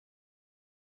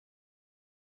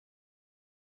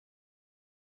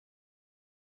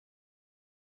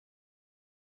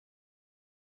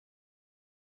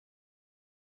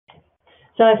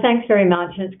So thanks very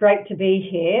much, and it's great to be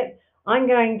here. I'm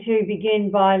going to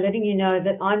begin by letting you know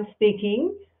that I'm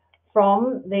speaking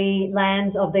from the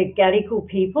lands of the Gadigal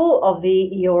people of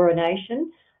the Eora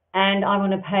Nation, and I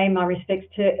want to pay my respects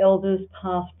to elders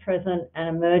past, present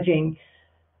and emerging.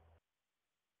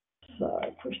 So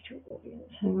push to audience,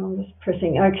 hang on, I'm just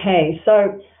pressing. Okay,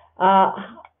 so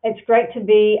it's great to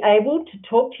be able to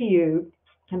talk to you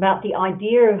about the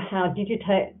idea of how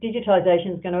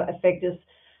digitisation is going to affect us.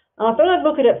 I thought I'd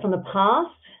look at it from the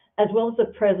past as well as the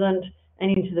present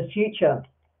and into the future.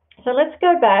 So let's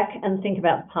go back and think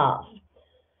about the past.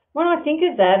 When I think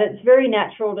of that, it's very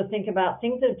natural to think about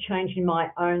things that have changed in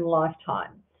my own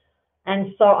lifetime.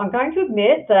 And so I'm going to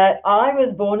admit that I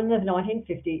was born in the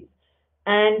 1950s,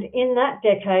 and in that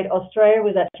decade, Australia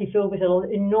was actually filled with an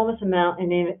enormous amount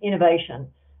of innovation.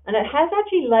 And it has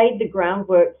actually laid the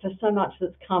groundwork for so much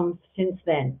that's come since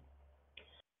then.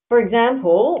 For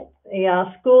example,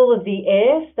 the School of the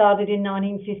Air started in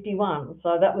 1951,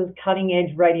 so that was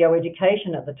cutting-edge radio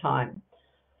education at the time.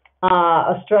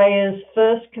 Australia's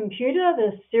first computer,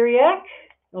 the CIRAC,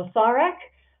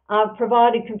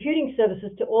 provided computing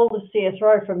services to all the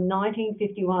CSRO from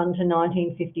 1951 to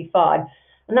 1955,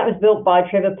 and that was built by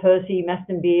Trevor Percy,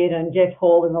 Maston Beard and Jeff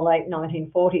Hall in the late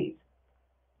 1940s.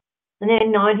 And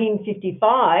then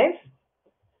 1955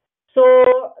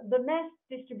 saw the mass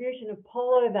distribution of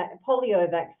polio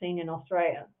vaccine in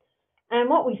Australia. And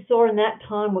what we saw in that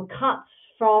time were cuts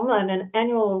from an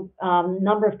annual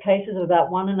number of cases of about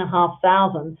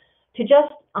 1,500 to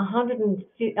just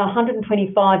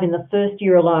 125 in the first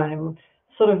year alone, and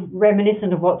sort of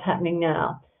reminiscent of what's happening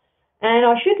now. And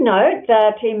I should note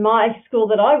that in my school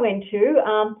that I went to,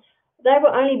 they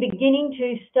were only beginning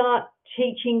to start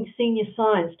teaching senior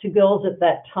science to girls at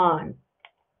that time.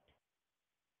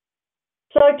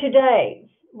 So today,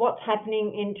 what's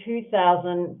happening in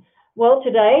 2000? Well,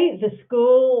 today the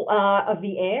School of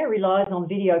the Air relies on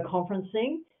video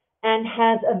conferencing and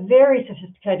has a very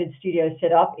sophisticated studio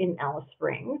set up in Alice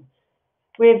Springs.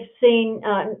 We've seen,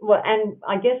 and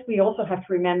I guess we also have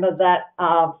to remember that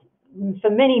for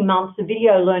many months, the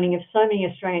video learning of so many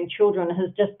Australian children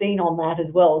has just been on that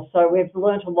as well. So we've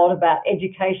learnt a lot about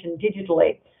education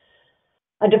digitally.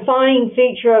 A defining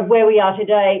feature of where we are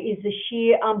today is the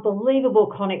sheer unbelievable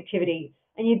connectivity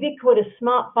and ubiquitous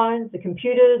smartphones, the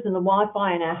computers and the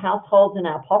Wi-Fi in our households and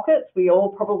our pockets. We all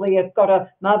probably have got a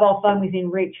mobile phone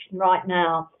within reach right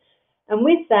now. And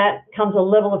with that comes a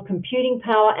level of computing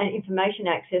power and information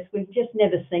access we've just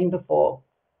never seen before.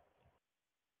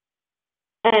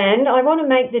 And I want to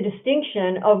make the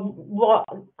distinction of what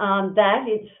hang on,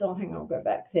 I'll go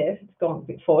back there, it's gone a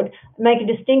bit forward, make a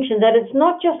distinction that it's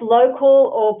not just local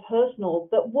or personal,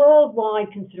 but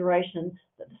worldwide consideration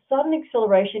that the sudden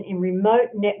acceleration in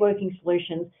remote networking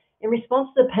solutions in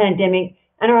response to the pandemic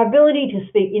and our ability to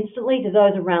speak instantly to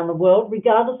those around the world,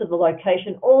 regardless of the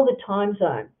location or the time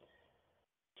zone.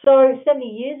 So 70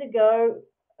 years ago,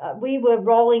 we were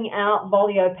rolling out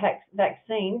polio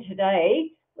vaccine.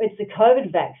 Today, it's the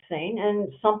COVID vaccine, and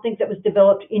something that was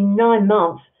developed in 9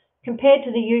 months compared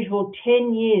to the usual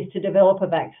 10 years to develop a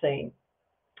vaccine.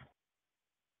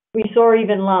 We saw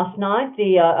even last night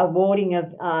the awarding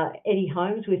of Eddie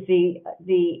Holmes with the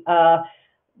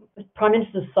Prime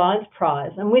Minister's Science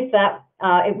Prize. And with that,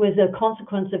 it was a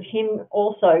consequence of him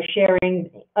also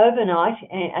sharing overnight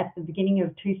at the beginning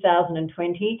of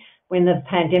 2020, when the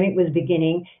pandemic was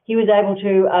beginning, he was able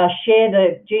to share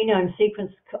the genome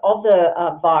sequence of the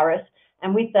virus,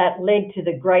 and with that led to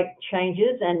the great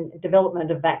changes and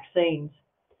development of vaccines.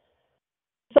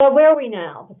 So where are we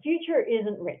now? The future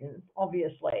isn't written,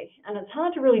 obviously, and it's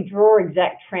hard to really draw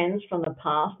exact trends from the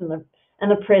past and the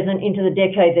present into the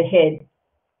decades ahead.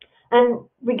 And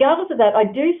regardless of that, I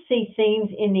do see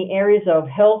themes in the areas of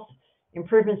health,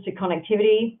 improvements to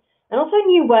connectivity, and also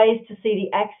new ways to see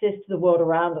the access to the world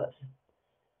around us.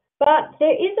 But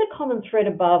there is a common thread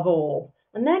above all,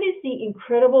 and that is the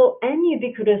incredible and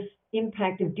ubiquitous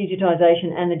impact of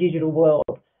digitisation and the digital world.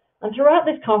 And throughout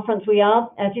this conference, we are,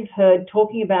 as you've heard,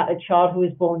 talking about a child who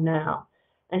is born now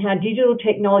and how digital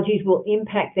technologies will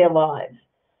impact their lives.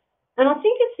 And I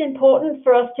think it's important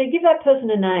for us to give that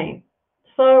person a name.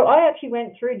 So I actually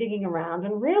went through digging around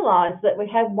and realised that we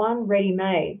had one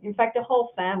ready-made, in fact, a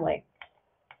whole family.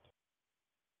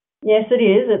 Yes, it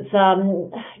is. It's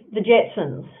the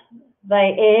Jetsons.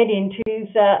 They aired in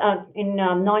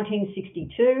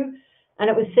 1962, and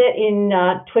it was set in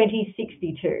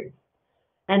 2062.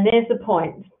 And there's the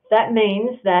point. That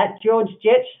means that George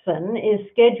Jetson is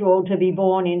scheduled to be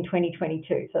born in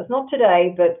 2022. So it's not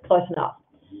today, but close enough.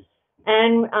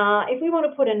 And if we want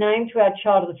to put a name to our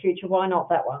child of the future, why not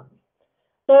that one?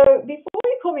 So before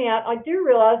we call me out, I do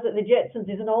realise that The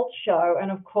Jetsons is an old show,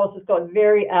 and of course it's got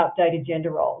very outdated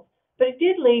gender roles, but it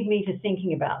did lead me to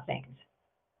thinking about things.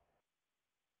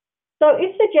 So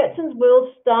if the Jetsons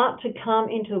will start to come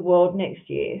into the world next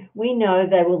year, we know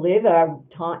they will live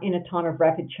in a time of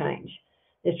rapid change.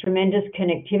 There's tremendous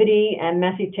connectivity and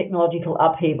massive technological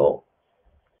upheaval.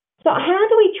 So how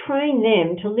do we train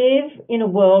them to live in a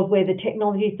world where the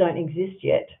technologies don't exist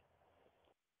yet?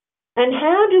 And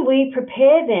how do we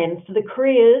prepare them for the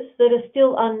careers that are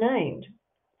still unnamed?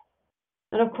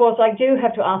 And of course, I do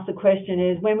have to ask the question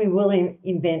is when we will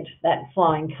invent that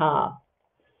flying car.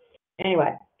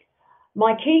 Anyway,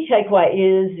 my key takeaway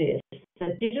is this,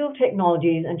 that digital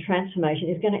technologies and transformation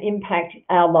is going to impact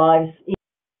our lives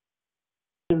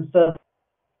even further.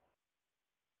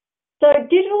 So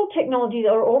digital technologies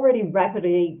are already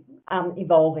rapidly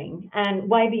evolving and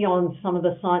way beyond some of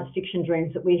the science fiction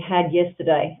dreams that we had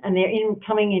yesterday, and they're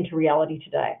coming into reality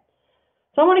today.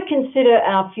 So I want to consider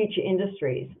our future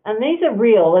industries, and these are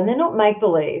real and they're not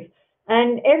make-believe,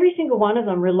 and every single one of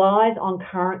them relies on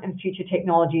current and future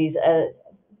technologies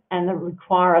and that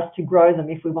require us to grow them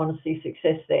if we want to see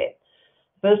success there.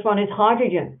 First one is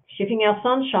hydrogen, shipping our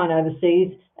sunshine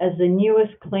overseas as the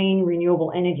newest clean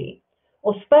renewable energy.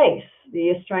 Or space,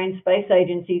 the Australian Space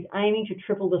Agency is aiming to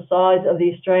triple the size of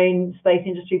the Australian space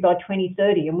industry by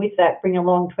 2030, and with that bring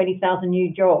along 20,000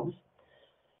 new jobs.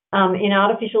 In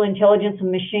artificial intelligence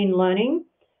and machine learning,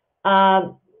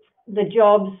 the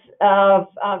jobs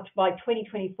by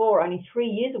 2024, only 3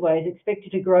 years away, is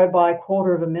expected to grow by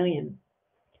 250,000.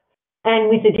 And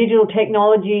with the digital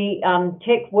technology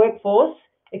tech workforce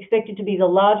expected to be the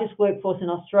largest workforce in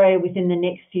Australia within the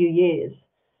next few years.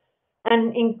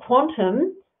 And in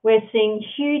quantum, we're seeing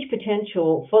huge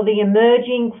potential for the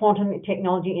emerging quantum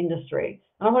technology industry.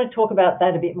 And I want to talk about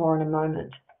that a bit more in a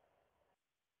moment.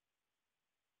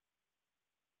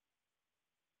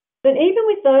 But even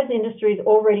with those industries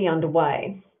already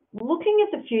underway, looking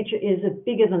at the future is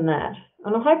bigger than that.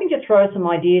 And I'm hoping to throw some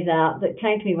ideas out that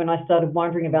came to me when I started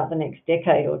wondering about the next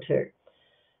decade or two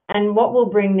and what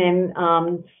will bring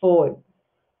them forward.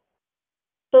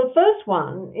 So the first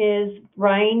one is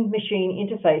brain-machine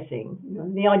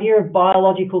interfacing, the idea of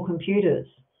biological computers.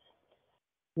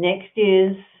 Next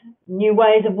is new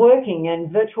ways of working and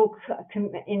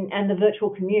the virtual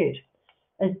commute.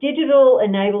 As digital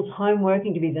enables home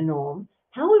working to be the norm,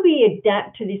 how will we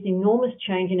adapt to this enormous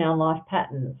change in our life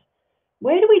patterns?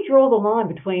 Where do we draw the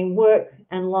line between work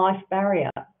and life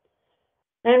barrier?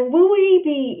 And will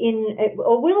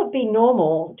it be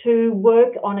normal to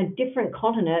work on a different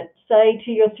continent, say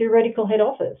to your theoretical head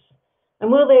office?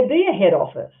 And will there be a head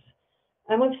office?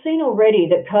 And we've seen already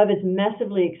that COVID's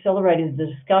massively accelerated the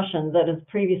discussion that has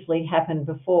previously happened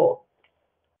before.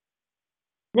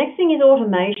 Next thing is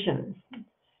automation.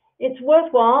 It's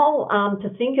worthwhile to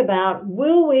think about,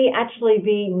 will we actually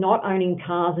be not owning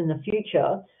cars in the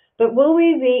future, but will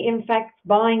we be, in fact,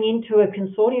 buying into a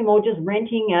consortium or just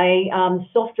renting a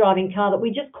self-driving car that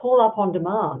we just call up on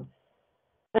demand?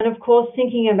 And, of course,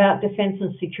 thinking about defence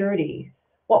and security.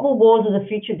 What will wars of the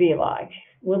future be like?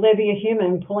 Will there be a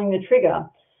human pulling the trigger?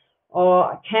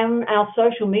 Or can our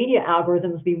social media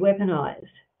algorithms be weaponized?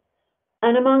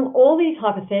 And among all these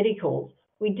hypotheticals,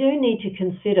 we do need to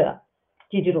consider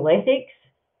digital ethics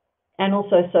and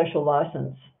also social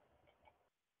license.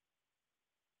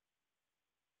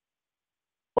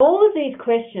 All of these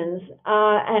questions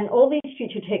and all these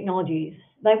future technologies,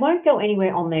 they won't go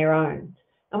anywhere on their own.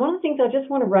 And one of the things I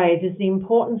just want to raise is the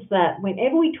importance that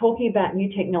whenever we're talking about new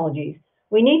technologies,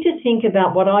 we need to think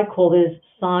about what I call as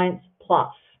science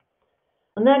plus.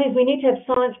 And that is, we need to have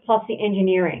science plus the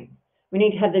engineering. We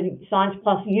need to have the science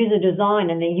plus user design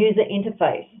and the user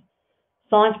interface.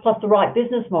 Science plus the right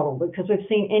business model, because we've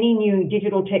seen any new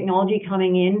digital technology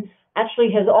coming in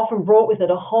actually has often brought with it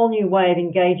a whole new way of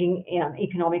engaging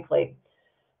economically.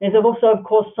 There's also, of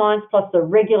course, science plus the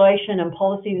regulation and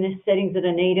policy settings that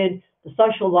are needed, the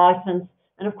social license,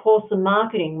 and of course the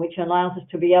marketing, which allows us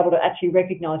to be able to actually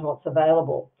recognise what's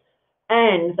available.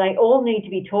 And they all need to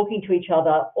be talking to each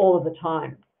other all of the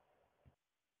time.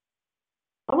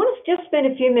 I want to just spend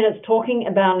a few minutes talking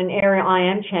about an area I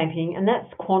am championing, and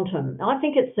that's quantum. I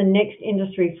think it's the next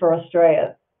industry for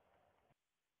Australia.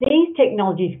 These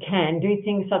technologies can do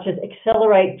things such as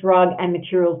accelerate drug and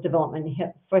materials development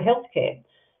for healthcare,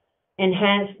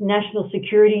 enhance national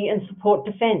security and support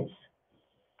defence,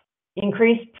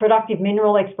 increase productive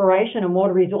mineral exploration and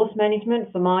water resource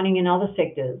management for mining and other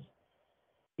sectors,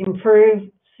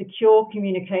 improve secure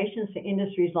communications for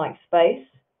industries like space,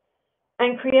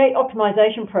 and create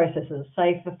optimization processes,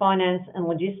 say for finance and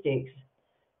logistics.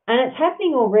 And it's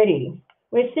happening already.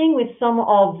 We're seeing with some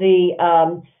of the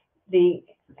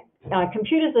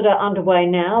computers that are underway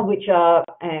now, which are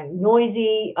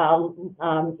noisy,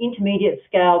 intermediate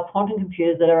scale quantum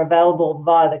computers that are available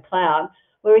via the cloud,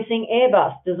 where we're seeing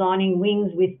Airbus designing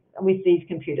wings with these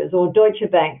computers, or Deutsche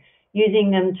Bank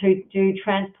using them to do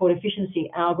transport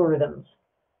efficiency algorithms.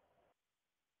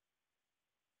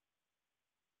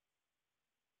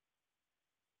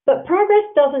 But progress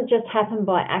doesn't just happen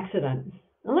by accident.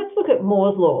 And let's look at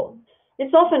Moore's law.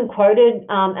 It's often quoted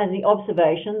as the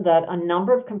observation that a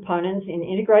number of components in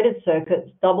integrated circuits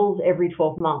doubles every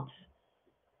 12 months.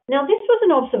 Now, this was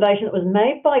an observation that was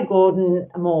made by Gordon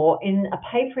Moore in a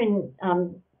paper in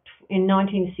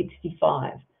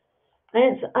 1965. And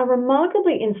it's a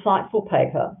remarkably insightful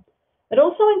paper. It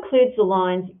also includes the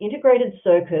lines, integrated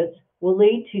circuits will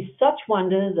lead to such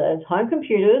wonders as home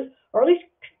computers, or at least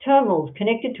terminals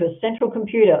connected to a central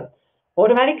computer,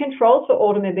 automatic controls for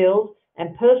automobiles,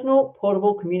 and personal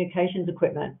portable communications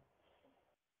equipment.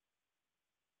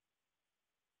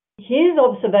 His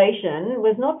observation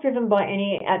was not driven by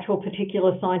any actual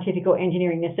particular scientific or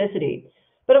engineering necessity,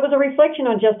 but it was a reflection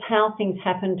on just how things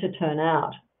happen to turn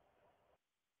out.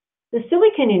 The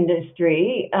silicon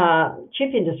industry,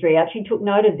 chip industry, actually took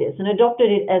note of this and adopted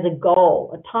it as a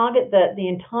goal, a target that the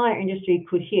entire industry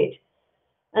could hit.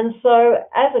 And so,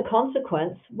 as a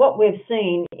consequence, what we've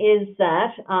seen is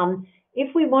that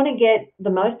if we want to get the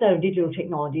most out of digital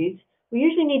technologies, we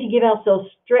usually need to give ourselves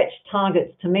stretched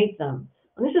targets to meet them.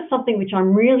 And this is something which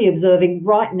I'm really observing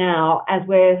right now as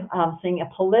we're seeing a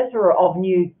plethora of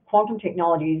new quantum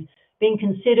technologies being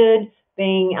considered,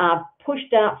 being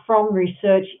pushed out from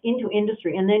research into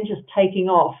industry and then just taking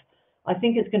off. I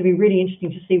think it's going to be really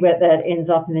interesting to see where that ends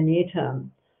up in the near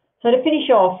term. So to finish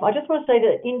off, I just want to say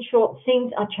that, in short,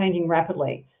 things are changing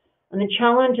rapidly, and the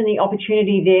challenge and the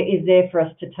opportunity there is there for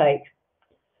us to take.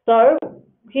 So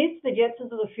here's the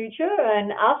Jetsons of the future,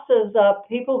 and us as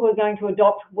people who are going to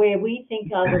adopt where we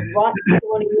think are the right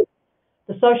people,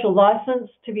 the social license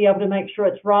to be able to make sure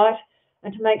it's right,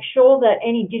 and to make sure that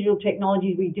any digital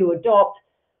technologies we do adopt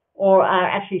or are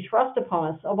actually thrust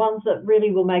upon us are ones that really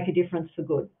will make a difference for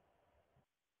good.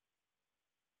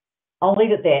 I'll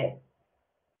leave it there.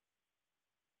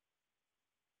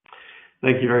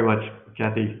 Thank you very much,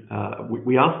 Cathy.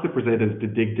 We asked the presenters to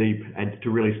dig deep and to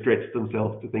really stretch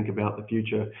themselves to think about the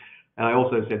future. And I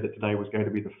also said that today was going to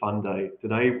be the fun day.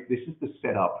 Today, this is the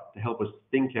setup to help us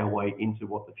think our way into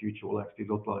what the future will actually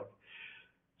look like.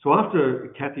 So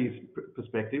after Cathy's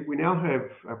perspective, we now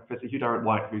have Professor Hugh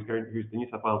Whyte, who's the New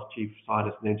South Wales Chief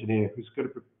Scientist and Engineer, who's going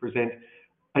to present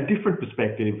a different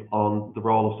perspective on the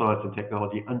role of science and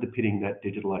technology underpinning that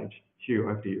digital age. Hugh,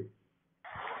 over to you.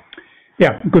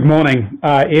 Yeah, good morning,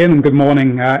 Ian, and good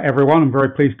morning, everyone. I'm very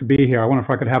pleased to be here. I wonder if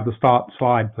I could have the start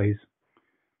slide, please.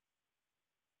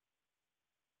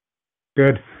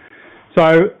 Good.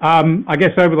 So I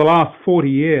guess over the last 40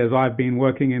 years, I've been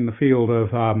working in the field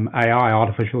of AI,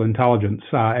 artificial intelligence,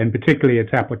 and particularly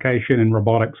its application in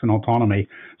robotics and autonomy.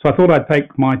 So I thought I'd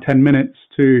take my 10 minutes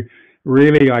to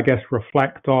really, I guess,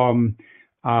 reflect on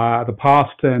the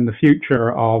past and the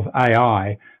future of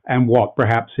AI and what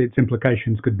perhaps its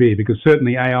implications could be, because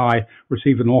certainly AI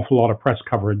receives an awful lot of press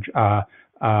coverage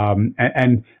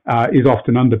and is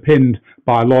often underpinned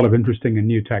by a lot of interesting and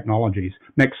new technologies.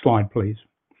 Next slide, please.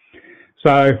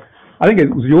 So I think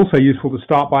it was also useful to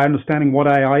start by understanding what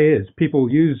AI is. People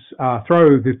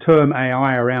throw the term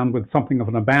AI around with something of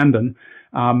an abandon,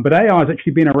 but AI has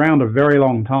actually been around a very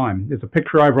long time. There's a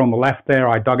picture over on the left there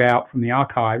I dug out from the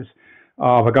archives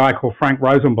of a guy called Frank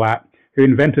Rosenblatt, who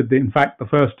invented, in fact, the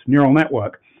first neural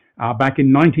network back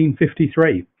in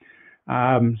 1953.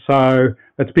 So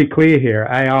let's be clear here.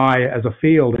 AI as a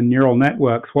field in neural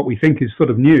networks, what we think is sort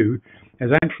of new, has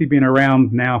actually been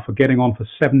around now for getting on for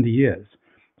 70 years.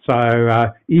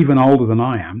 So even older than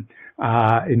I am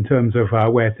in terms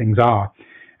of where things are.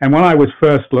 And when I was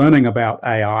first learning about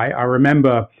AI, I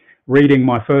remember reading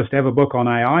my first ever book on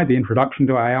AI, The Introduction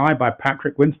to AI by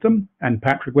Patrick Winston. And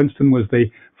Patrick Winston was the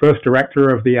first director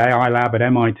of the AI lab at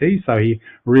MIT, so he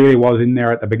really was in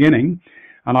there at the beginning.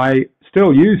 And I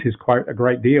still use his quote a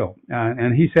great deal.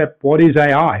 And he said, what is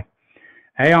AI?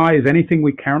 AI is anything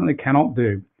we currently cannot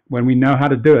do. When we know how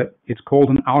to do it, it's called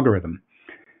an algorithm.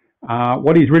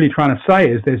 What he's really trying to say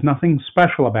is there's nothing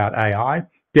special about AI,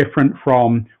 different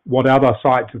from what other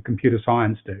sides of computer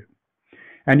science do.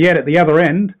 And yet at the other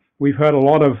end, we've heard a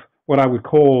lot of what I would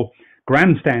call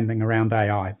grandstanding around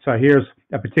AI. So here's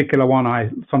a particular one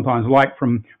I sometimes like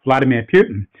from Vladimir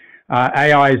Putin.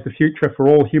 AI is the future for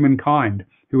all humankind.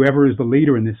 Whoever is the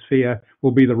leader in this sphere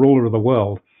will be the ruler of the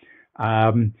world.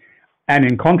 And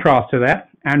in contrast to that,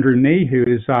 Andrew Nee, who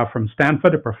is from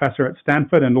Stanford, a professor at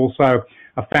Stanford, and also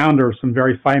a founder of some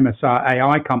very famous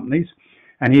AI companies.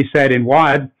 And he said in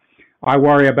Whyte, I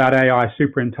worry about AI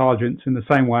superintelligence in the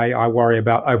same way I worry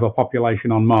about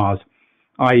overpopulation on Mars,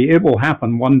 i.e. it will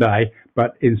happen one day,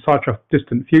 but in such a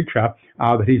distant future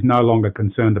that he's no longer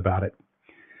concerned about it.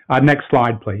 Next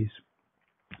slide, please.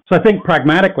 So I think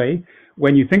pragmatically,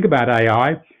 when you think about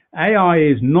AI, AI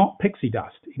is not pixie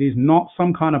dust. It is not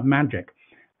some kind of magic.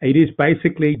 It is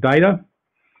basically data,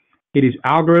 it is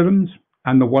algorithms,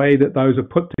 and the way that those are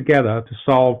put together to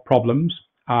solve problems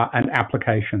and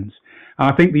applications.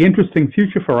 And I think the interesting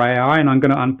future for AI, and I'm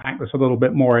going to unpack this a little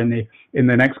bit more in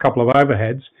the next couple of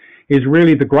overheads, is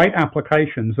really the great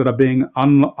applications that are being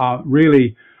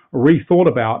really rethought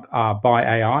about by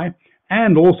AI,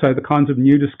 and also the kinds of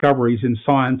new discoveries in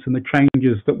science and the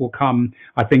changes that will come,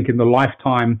 I think, in the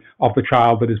lifetime of the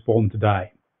child that is born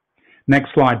today.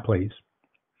 Next slide, please.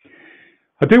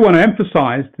 I do want to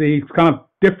emphasize the kind of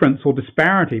difference or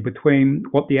disparity between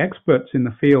what the experts in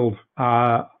the field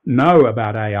know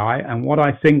about AI and what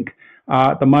I think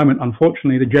at the moment,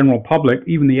 unfortunately, the general public,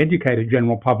 even the educated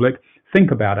general public, think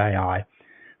about AI.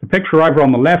 The picture over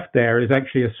on the left there is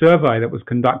actually a survey that was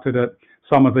conducted at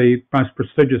some of the most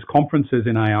prestigious conferences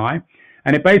in AI,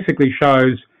 and it basically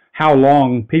shows how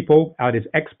long people, that is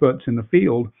experts in the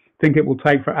field, think it will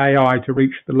take for AI to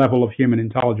reach the level of human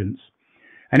intelligence.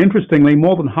 And interestingly,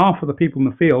 more than half of the people in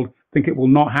the field think it will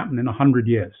not happen in 100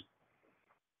 years.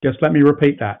 Just let me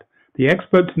repeat that. The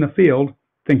experts in the field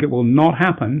think it will not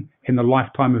happen in the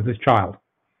lifetime of this child.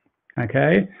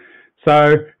 Okay?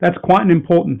 So that's quite an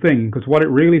important thing, because what it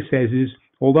really says is,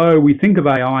 although we think of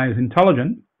AI as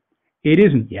intelligent, it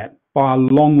isn't yet by a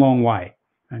long, long way.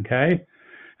 Okay?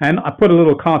 And I put a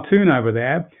little cartoon over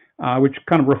there, which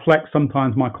kind of reflects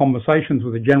sometimes my conversations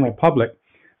with the general public.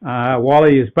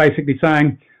 Wally is basically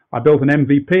saying, I built an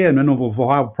MVP, a minimal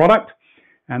viable product,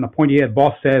 and the pointy-haired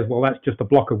boss says, well, that's just a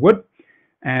block of wood.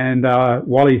 And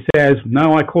Wally says,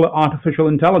 no, I call it artificial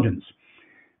intelligence.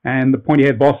 And the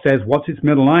pointy-haired boss says, what's its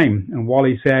middle name? And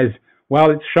Wally says, well,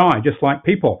 it's shy, just like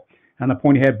people. And the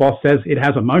pointy-haired boss says, it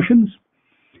has emotions.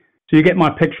 So you get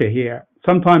my picture here.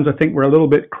 Sometimes I think we're a little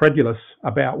bit credulous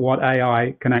about what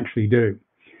AI can actually do.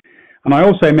 And I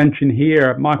also mention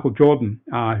here Michael Jordan,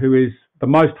 who is the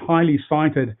most highly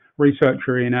cited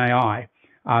researcher in AI.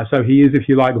 So he is, if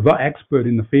you like, the expert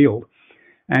in the field.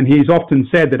 And he's often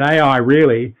said that AI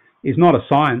really is not a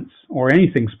science or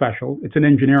anything special. It's an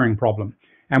engineering problem.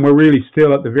 And we're really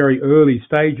still at the very early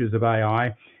stages of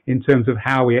AI in terms of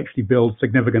how we actually build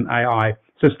significant AI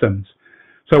systems.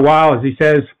 So while, as he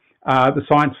says, the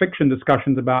science fiction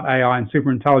discussions about AI and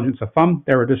superintelligence are fun,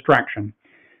 they're a distraction.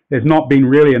 There's not been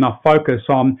really enough focus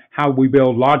on how we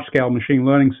build large-scale machine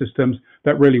learning systems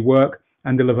that really work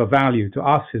and deliver value to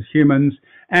us as humans,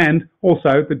 and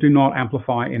also that do not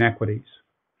amplify inequities.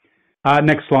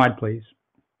 Next slide, please.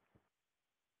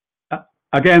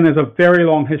 Again, there's a very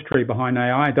long history behind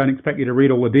AI. I don't expect you to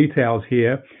read all the details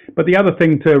here, but the other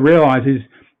thing to realize is,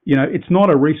 you know, it's not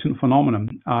a recent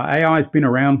phenomenon. AI has been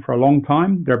around for a long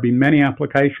time. There have been many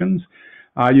applications.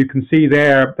 You can see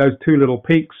there those two little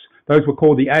peaks. Those were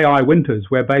called the AI winters,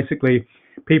 where basically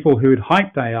people who had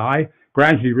hyped AI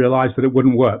gradually realized that it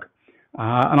wouldn't work.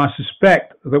 And I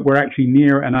suspect that we're actually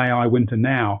near an AI winter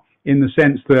now, in the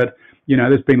sense that, you know,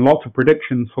 there's been lots of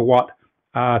predictions for what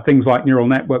things like neural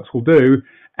networks will do.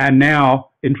 And now,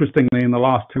 interestingly, in the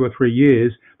last 2 or 3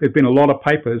 years, there's been a lot of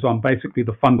papers on basically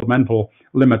the fundamental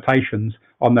limitations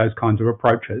on those kinds of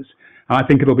approaches. And I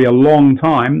think it'll be a long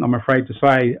time, I'm afraid to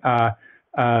say,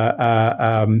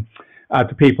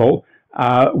 to people,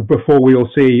 before we'll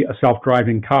see a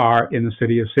self-driving car in the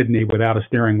city of Sydney without a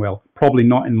steering wheel. Probably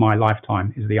not in my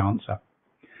lifetime is the answer.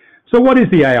 So what is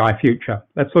the AI future?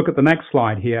 Let's look at the next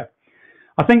slide here.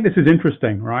 I think this is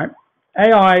interesting, right?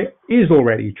 AI is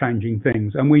already changing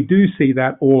things, and we do see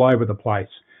that all over the place.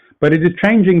 But it is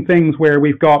changing things where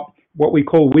we've got what we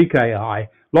call weak AI,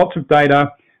 lots of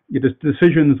data,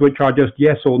 decisions which are just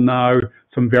yes or no,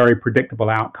 some very predictable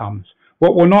outcomes.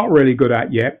 What we're not really good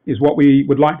at yet is what we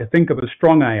would like to think of as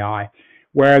strong AI,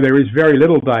 where there is very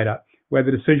little data, where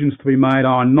the decisions to be made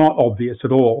are not obvious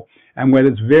at all, and where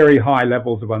there's very high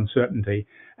levels of uncertainty.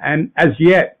 And as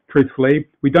yet, truthfully,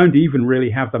 we don't even really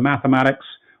have the mathematics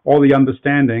or the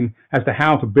understanding as to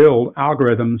how to build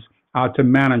algorithms to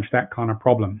manage that kind of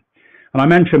problem. And I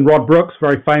mentioned Rod Brooks,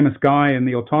 very famous guy in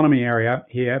the autonomy area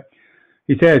here.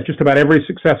 He says just about every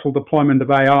successful deployment of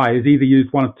AI has either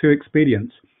used one of two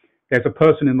expedients. There's a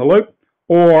person in the loop,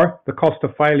 or the cost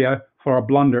of failure for a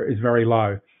blunder is very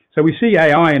low. So we see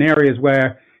AI in areas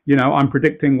where, you know, I'm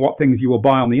predicting what things you will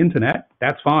buy on the internet.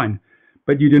 That's fine.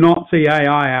 but you do not see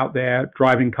AI out there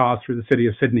driving cars through the city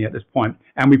of Sydney at this point,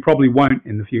 and we probably won't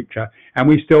in the future. And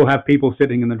we still have people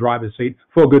sitting in the driver's seat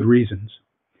for good reasons.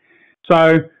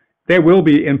 So there will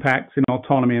be impacts in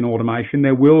autonomy and automation.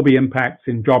 There will be impacts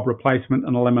in job replacement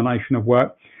and elimination of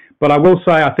work. But I will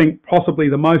say, I think possibly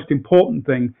the most important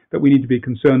thing that we need to be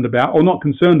concerned about, or not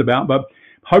concerned about, but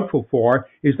hopeful for,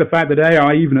 is the fact that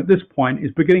AI, even at this point,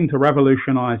 is beginning to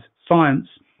revolutionize science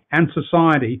and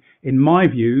society, in my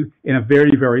view, in a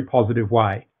very, very positive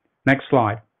way. Next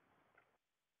slide.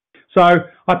 So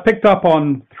I picked up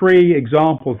on 3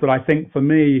 examples that I think, for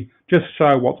me, just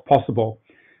show what's possible.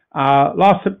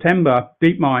 Last September,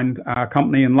 DeepMind, a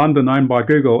company in London owned by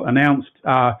Google, announced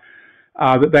that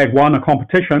they'd won a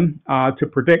competition to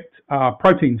predict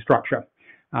protein structure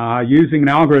using an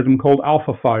algorithm called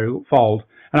AlphaFold.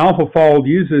 And AlphaFold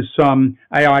uses some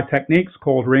AI techniques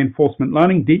called reinforcement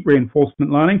learning, deep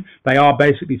reinforcement learning. They are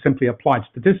basically simply applied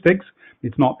statistics.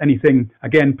 It's not anything,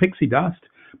 again, pixie dust.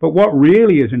 But what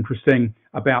really is interesting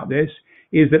about this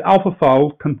is that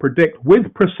AlphaFold can predict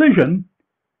with precision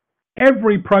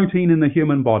every protein in the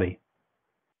human body.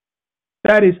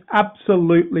 That is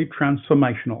absolutely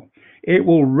transformational. It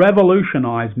will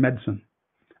revolutionize medicine.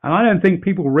 And I don't think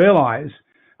people realize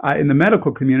in the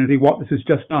medical community what this has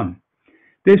just done.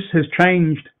 This has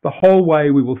changed the whole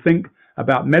way we will think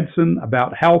about medicine,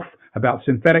 about health, about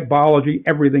synthetic biology,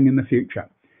 everything in the future.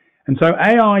 And so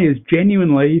AI is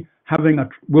genuinely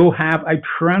will have a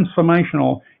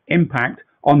transformational impact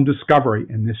on discovery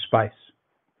in this space.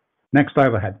 Next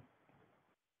overhead.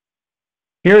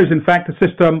 Here is, in fact, a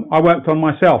system I worked on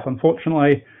myself.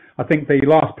 Unfortunately, I think the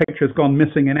last picture has gone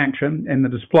missing in action in the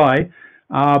display.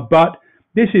 But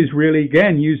this is really,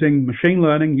 again, using machine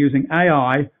learning, using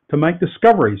AI to make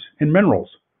discoveries in minerals.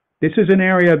 This is an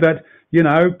area that,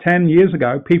 10 years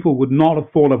ago, people would not have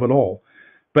thought of at all.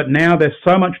 But now there's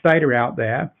so much data out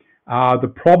there.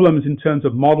 The problems in terms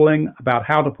of modeling about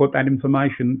how to put that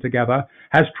information together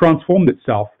has transformed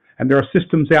itself. And there are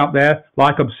systems out there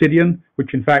like Obsidian,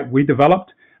 which in fact we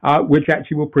developed, which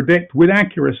actually will predict with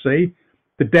accuracy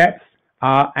the depth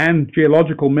and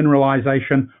geological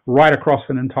mineralization right across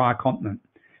an entire continent.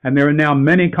 And there are now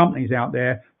many companies out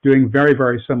there doing very,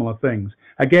 very similar things.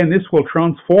 Again, this will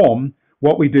transform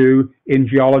what we do in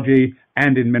geology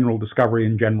and in mineral discovery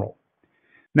in general.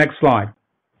 Next slide.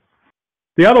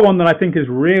 The other one that I think is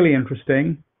really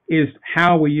interesting is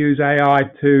how we use AI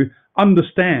to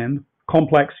understand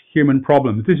complex human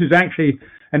problems. This is actually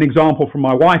an example from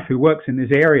my wife who works in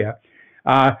this area.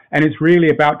 And it's really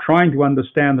about trying to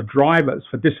understand the drivers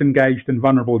for disengaged and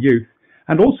vulnerable youth,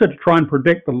 and also to try and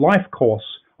predict the life course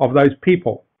of those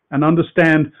people and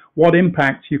understand what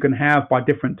impacts you can have by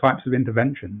different types of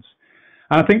interventions.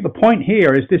 And I think the point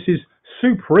here is this is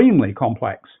supremely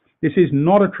complex. This is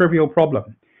not a trivial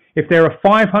problem. If there are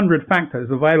 500 factors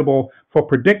available for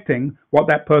predicting what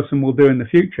that person will do in the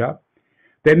future,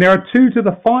 then there are 2 to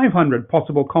the 500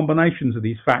 possible combinations of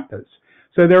these factors.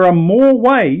 So there are more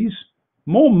ways,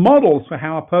 more models for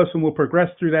how a person will progress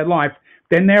through their life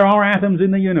than there are atoms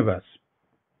in the universe.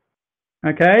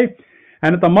 Okay?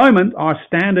 And at the moment, our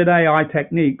standard AI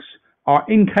techniques are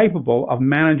incapable of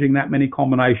managing that many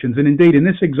combinations. And indeed, in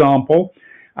this example,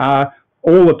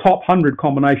 all the top 100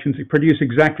 combinations produce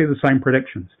exactly the same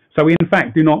predictions. So we, in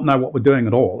fact, do not know what we're doing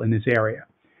at all in this area.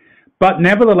 But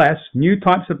nevertheless, new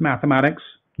types of mathematics,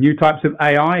 new types of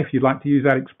AI, if you'd like to use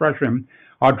that expression,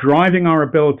 are driving our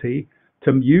ability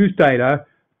to use data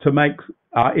to make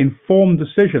informed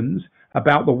decisions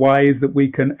about the ways that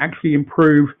we can actually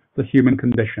improve the human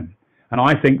condition. And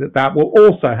I think that that will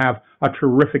also have a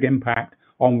terrific impact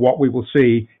on what we will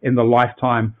see in the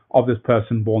lifetime of this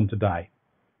person born today.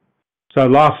 So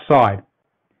last slide.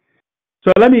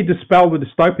 So let me dispel the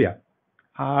dystopia.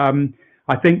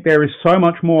 I think there is so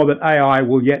much more that AI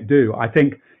will yet do. I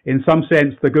think in some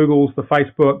sense, the Googles, the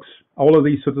Facebooks, all of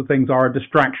these sorts of things are a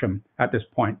distraction at this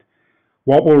point.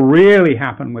 What will really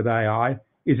happen with AI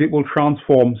is it will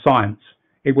transform science.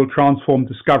 It will transform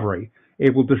discovery.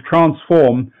 It will just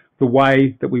transform the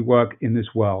way that we work in this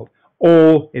world,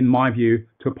 all, in my view,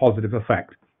 to a positive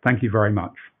effect. Thank you very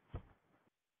much.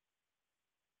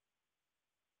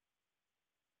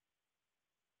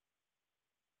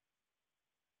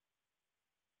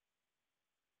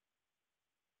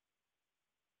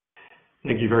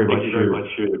 Thank you very much,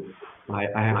 Hugh. I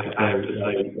have to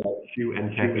say that Hugh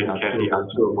and Cathy are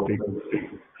two people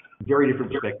with very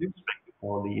different perspectives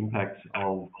on the impacts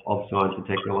of science and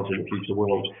technology in the future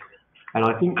world. And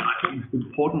I think,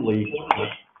 importantly,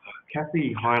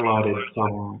 Cathy highlighted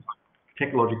some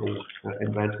technological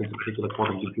advancements, in particular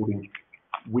quantum computing,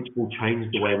 which will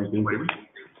change the way we do things.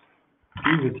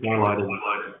 Hugh has highlighted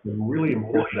some really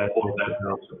important aspects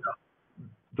about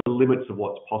the limits of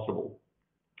what's possible.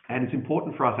 And it's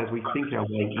important for us as we think our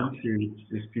way into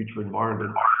this future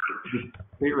environment to be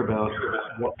clear about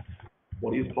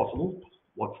what is possible,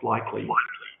 what's likely,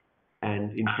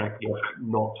 and in fact what's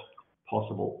not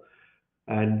possible.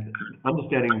 And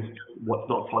understanding what's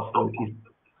not possible is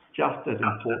just as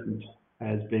important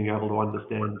as being able to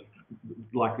understand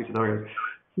likely scenarios.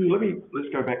 Let's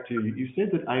go back to you. You said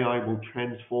that AI will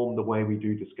transform the way we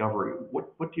do discovery.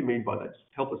 What do you mean by that? Just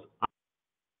help us.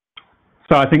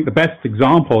 So I think the best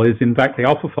example is, in fact, the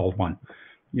AlphaFold one.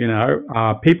 You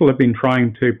know, people have been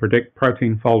trying to predict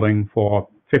protein folding for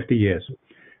 50 years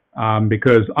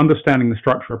because understanding the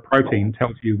structure of protein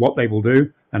tells you what they will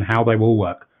do and how they will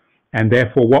work. And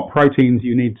therefore, what proteins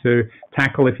you need to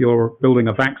tackle if you're building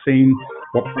a vaccine,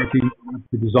 what proteins you need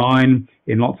to design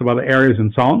in lots of other areas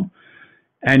and so on.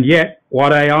 And yet,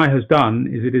 what AI has done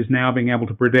is it is now being able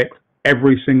to predict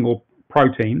every single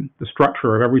protein, the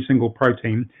structure of every single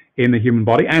protein in the human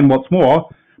body, and what's more,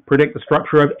 predict the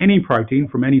structure of any protein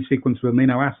from any sequence of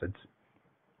amino acids.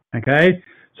 Okay?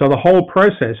 So the whole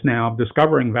process now of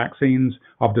discovering vaccines,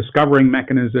 of discovering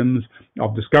mechanisms,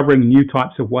 of discovering new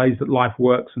types of ways that life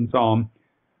works and so on,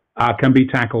 can be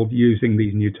tackled using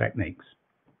these new techniques.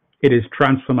 It is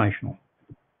transformational.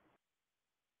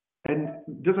 And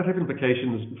does that have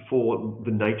implications for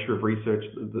the nature of research,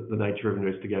 the nature of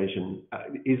investigation?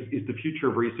 Is the future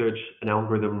of research an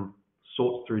algorithm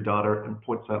sorts through data and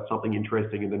points out something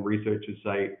interesting and then researchers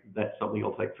say, that's something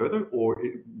I'll take further? Or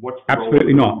what's the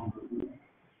Absolutely not.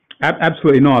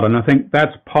 Absolutely not. And I think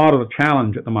that's part of the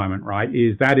challenge at the moment, right?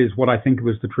 That is what I think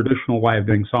was the traditional way of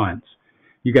doing science.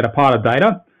 You get a part of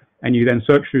data and you then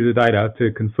search through the data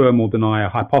to confirm or deny a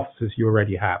hypothesis you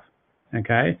already have.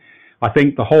 Okay? I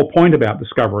think the whole point about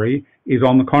discovery is,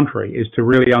 on the contrary, is to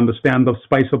really understand the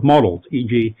space of models,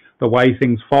 e.g. the way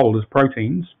things fold as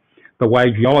proteins, the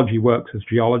way geology works as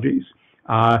geologies,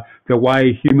 the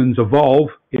way humans evolve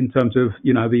in terms of,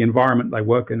 you know, the environment they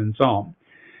work in and so on.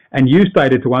 And use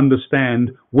data to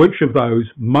understand which of those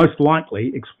most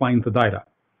likely explains the data.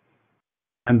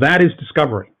 And that is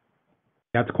discovery.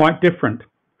 That's quite different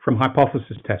from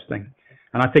hypothesis testing.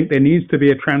 And I think there needs to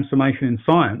be a transformation in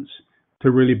science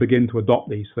to really begin to adopt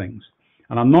these things.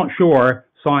 And I'm not sure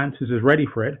science is as ready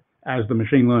for it as the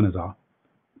machine learners are.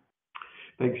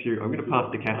 Thanks, Hugh. I'm going to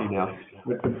pass to Cathy now.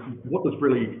 What was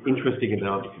really interesting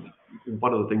about,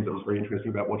 one of the things that was very interesting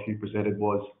about what Hugh presented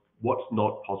was what's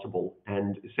not possible,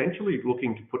 and essentially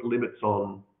looking to put limits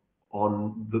on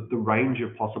the range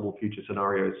of possible future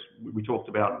scenarios. We talked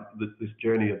about this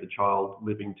journey of the child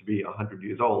living to be 100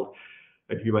 years old,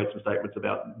 and Hugh made some statements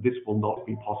about this will not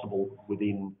be possible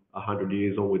within 100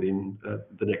 years or within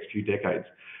the next few decades.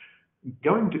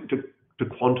 Going to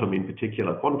quantum in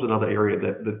particular, quantum's another area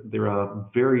that there are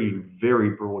very,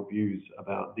 very broad views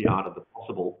about the art of the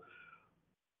possible.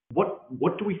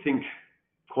 What do we think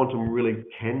quantum really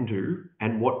can do,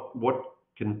 and what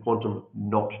can quantum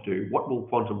not do? What will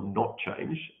quantum not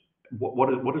change? What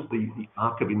is the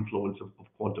arc of influence of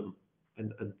quantum?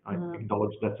 And I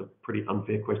acknowledge that's a pretty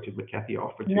unfair question, but Cathy, I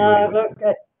offer to you. No,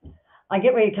 look, I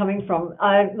get where you're coming from.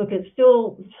 Look, it's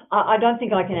still, I don't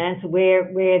think I can answer where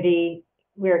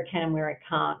it can and where it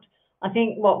can't. I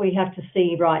think what we have to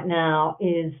see right now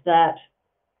is that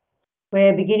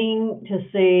we're beginning to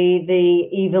see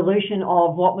the evolution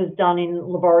of what was done in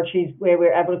laboratories where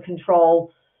we're able to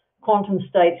control quantum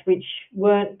states which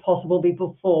weren't possible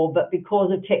before, but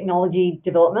because of technology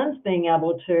developments, being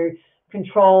able to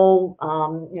control,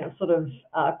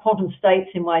 quantum states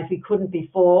in ways we couldn't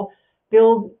before,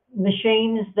 build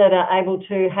machines that are able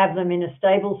to have them in a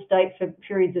stable state for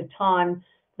periods of time,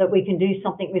 that we can do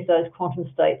something with those quantum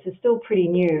states is still pretty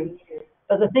new.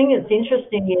 But the thing that's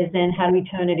interesting is then how do we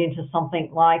turn it into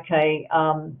something like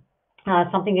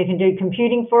something that can do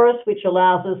computing for us, which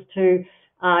allows us to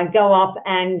go up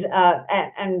and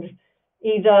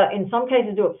either in some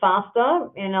cases do it faster,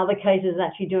 in other cases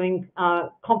actually doing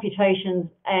computations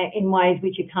in ways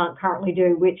which you can't currently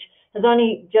do, which has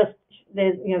only just,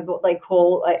 there's what they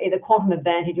call either quantum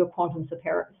advantage or quantum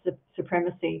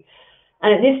supremacy.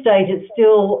 And at this stage, it's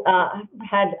still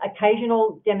had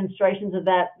occasional demonstrations of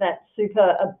that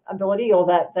super ability or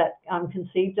that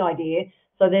conceived idea.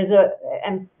 So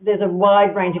there's a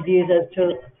wide range of views as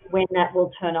to when that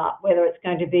will turn up, whether it's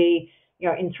going to be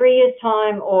in 3 years'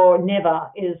 time or never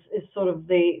is sort of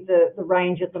the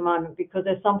range at the moment, because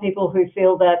there's some people who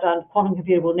feel that a quantum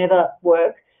computer will never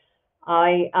work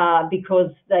because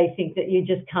they think that you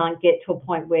just can't get to a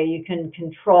point where you can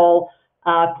control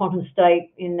quantum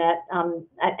state in that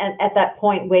at that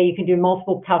point where you can do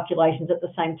multiple calculations at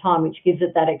the same time, which gives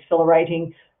it that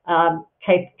accelerating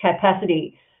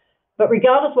capacity. But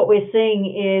regardless, what we're seeing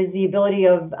is the ability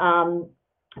of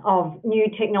new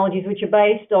technologies which are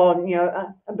based on,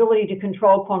 ability to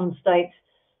control quantum states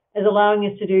is allowing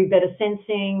us to do better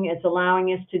sensing. It's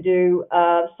allowing us to do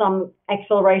some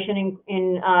acceleration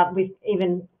with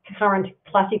even current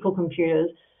classical computers,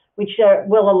 which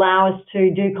will allow us to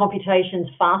do computations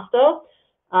faster.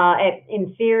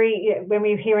 In theory, when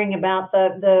we're hearing about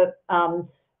the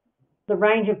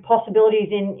range of possibilities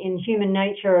in human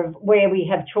nature of where we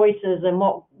have choices and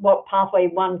what pathway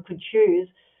one could choose,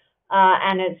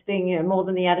 and it's being more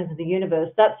than the atoms of the universe.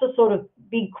 That's the sort of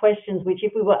big questions which,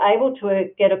 if we were able to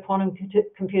get a quantum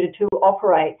computer to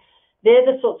operate, they're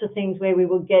the sorts of things where we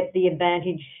will get the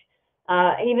advantage.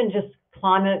 Even just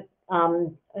climate,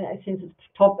 since it's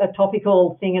a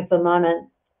topical thing at the moment,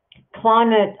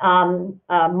 climate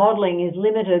modelling is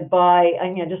limited by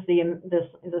just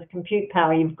the compute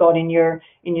power you've got in your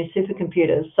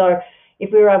supercomputers. So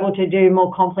if we were able to do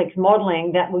more complex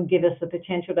modelling, that would give us the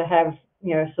potential to have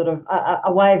sort of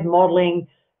a way of modelling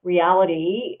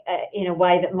reality in a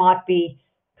way that might be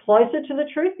closer to the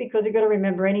truth, because you've got to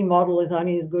remember any model is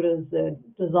only as good as the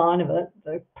design of it,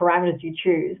 the parameters you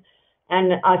choose.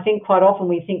 And I think quite often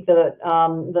we think that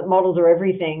that models are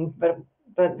everything, but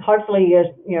hopefully,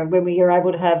 when we are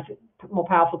able to have more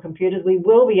powerful computers, we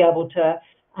will be able to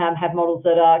have models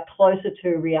that are closer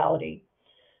to reality.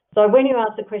 So when you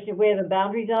ask the question of where the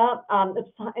boundaries are,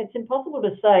 it's impossible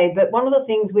to say. But one of the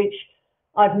things which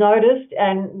I've noticed,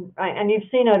 and you've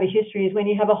seen over history, is when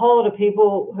you have a whole lot of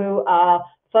people who are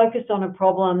focused on a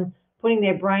problem, putting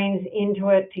their brains into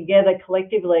it together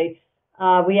collectively,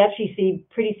 we actually see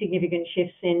pretty significant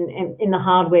shifts in the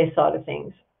hardware side of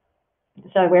things.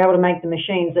 So we're able to make the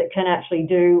machines that can actually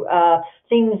do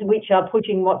things which are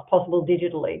pushing what's possible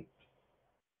digitally.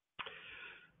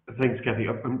 Thanks, Cathy.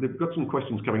 I've got some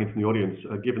questions coming in from the audience.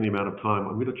 Given the amount of time,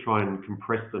 I'm going to try and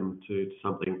compress them to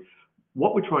something.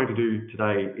 What we're trying to do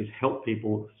today is help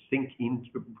people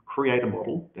create a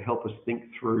model to help us think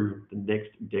through the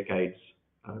next decades,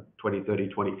 2030,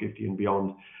 2050 and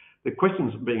beyond. The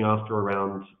questions being asked are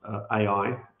around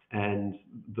AI and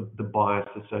the bias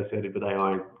associated with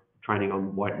AI training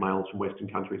on white males from Western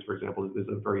countries, for example. There's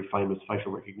a very famous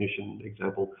facial recognition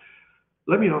example.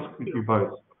 Let me ask you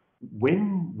both,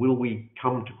 when will we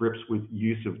come to grips with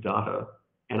use of data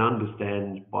and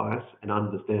understand bias and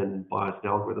understand bias in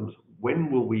algorithms?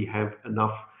 When will we have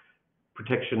enough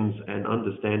protections and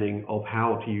understanding of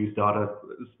how to use data,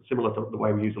 similar to the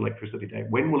way we use electricity today?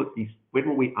 When will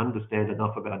we understand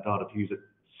enough about data to use it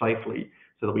safely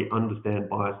so that we understand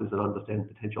biases and understand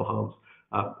potential harms?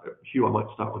 Hugh, I might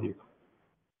start with you.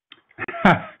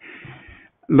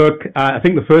 Look, I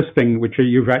think the first thing, which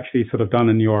you've actually sort of done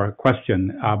in your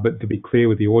question, but to be clear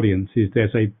with the audience, is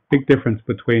there's a big difference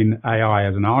between AI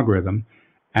as an algorithm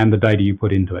and the data you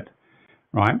put into it,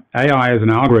 right? AI as an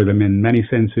algorithm in many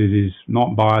senses is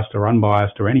not biased or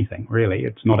unbiased or anything, really.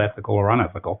 It's not ethical or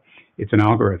unethical. It's an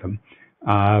algorithm.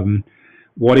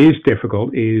 What is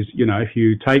difficult is, if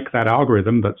you take that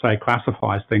algorithm that, say,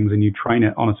 classifies things and you train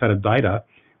it on a set of data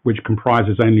which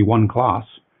comprises only one class,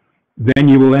 then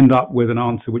you will end up with an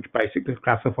answer which basically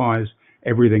classifies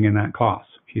everything in that class,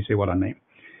 if you see what I mean.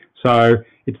 So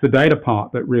it's the data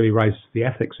part that really raises the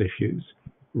ethics issues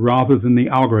rather than the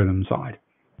algorithm side,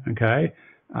 okay,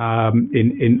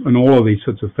 in all of these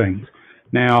sorts of things.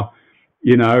 Now,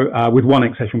 with one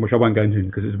exception, which I won't go into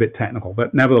because it's a bit technical,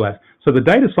 but nevertheless. So the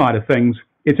data side of things,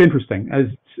 it's interesting. As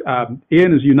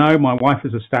Ian, as you know, my wife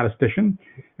is a statistician,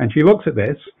 and she looks at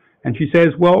this and she says,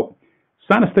 well,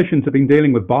 statisticians have been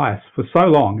dealing with bias for so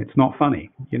long, it's not funny.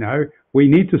 We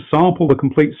need to sample the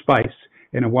complete space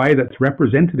in a way that's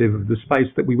representative of the space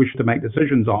that we wish to make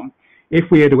decisions on if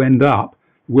we are to end up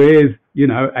with,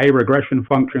 a regression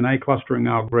function, a clustering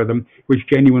algorithm, which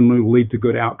genuinely will lead to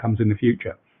good outcomes in the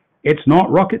future. It's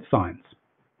not rocket science.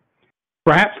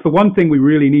 Perhaps the one thing we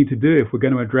really need to do if we're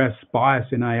going to address bias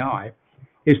in AI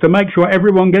is to make sure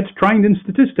everyone gets trained in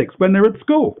statistics when they're at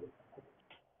school.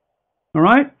 All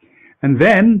right? And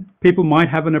then people might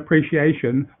have an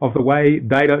appreciation of the way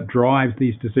data drives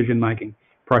these decision-making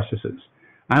processes.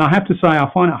 And I have to say, I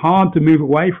find it hard to move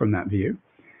away from that view,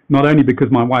 not only because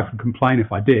my wife would complain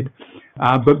if I did,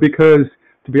 but because,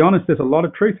 to be honest, there's a lot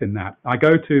of truth in that. I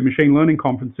go to machine learning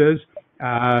conferences,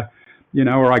 or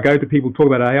I go to people talk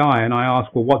about AI, and I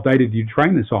ask, well, what data did you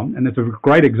train this on? And there's a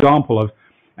great example of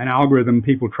an algorithm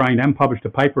people trained and published a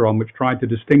paper on which tried to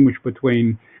distinguish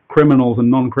between criminals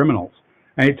and non-criminals.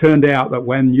 And it turned out that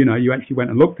when, you actually went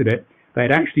and looked at it, they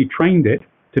had actually trained it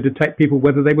to detect people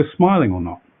whether they were smiling or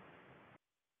not.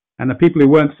 And the people who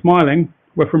weren't smiling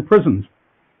were from prisons.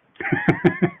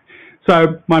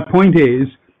 So my point is,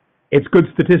 it's good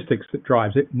statistics that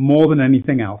drives it more than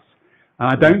anything else. And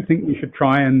I don't think you should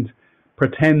try and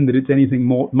pretend that it's anything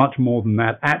much more than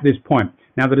that at this point.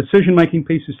 Now, the decision-making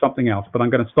piece is something else, but I'm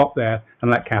going to stop there and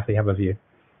let Cathy have a view.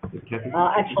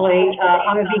 Actually,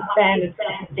 I'm a big fan of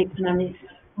statistics, and I'm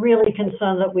really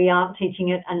concerned that we aren't teaching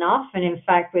it enough. And in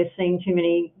fact, we're seeing too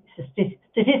many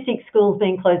statistics schools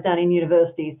being closed down in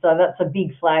universities. So that's a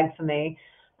big flag for me.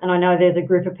 And I know there's a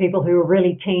group of people who are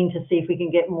really keen to see if we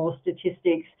can get more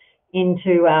statistics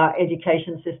into our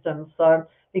education system. So,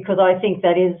 because I think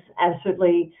that is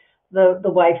absolutely the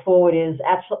way forward, is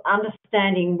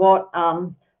understanding what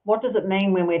does it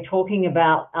mean when we're talking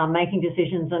about making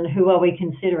decisions, and who are we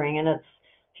considering? And it's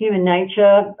human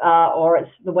nature, or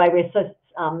it's the way we're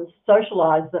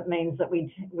socialized, that means that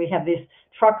we have this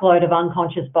truckload of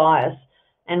unconscious bias.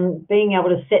 And being able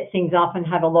to set things up and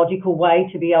have a logical way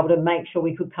to be able to make sure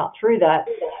we could cut through that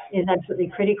is absolutely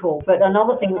critical. But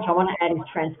another thing which I want to add is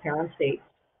transparency.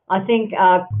 I think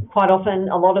quite often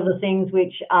a lot of the things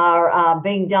which are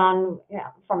being done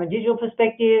from a digital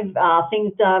perspective,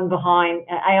 things done behind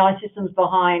AI systems,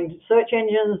 behind search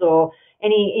engines, or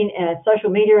any social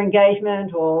media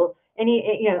engagement, or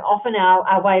any, often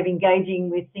our way of engaging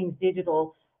with things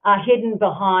digital, are hidden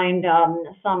behind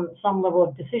some level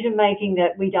of decision making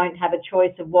that we don't have a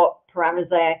choice of what parameters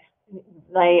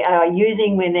they are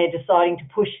using when they're deciding to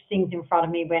push things in front of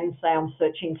me when, say, I'm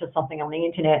searching for something on the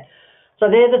internet. So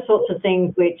they're the sorts of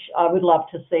things which I would love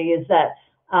to see, is that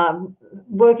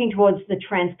working towards the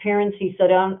transparency. So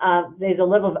there's a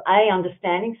level of A,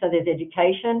 understanding, so there's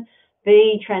education;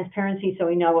 B, transparency, so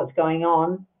we know what's going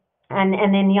on. And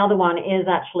then the other one is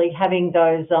actually having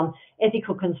those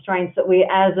ethical constraints that we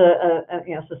as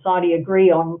a society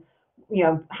agree on,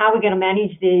 how we're going to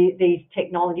manage these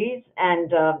technologies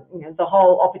and the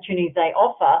whole opportunities they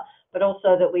offer, but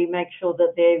also that we make sure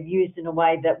that they're used in a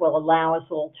way that will allow us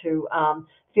all to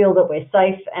feel that we're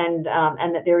safe, and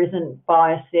that there isn't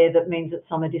bias there that means that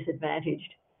some are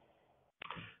disadvantaged.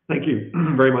 Thank you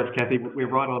very much, Cathy. We're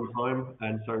right on time,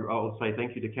 and so I'll say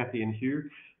thank you to Cathy and Hugh.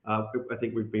 I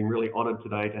think we've been really honoured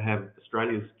today to have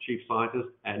Australia's Chief Scientist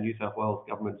and New South Wales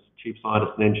Government's Chief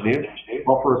Scientist and Engineer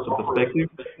offer us a perspective.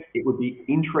 It would be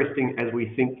interesting as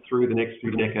we think through the next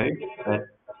few decades that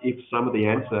if some of the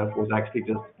answer was actually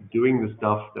just doing the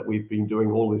stuff that we've been doing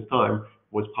all this time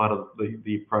was part of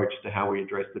the approach to how we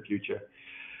address the future.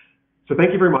 So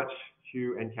thank you very much,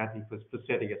 Hugh and Cathy, for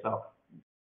setting us up.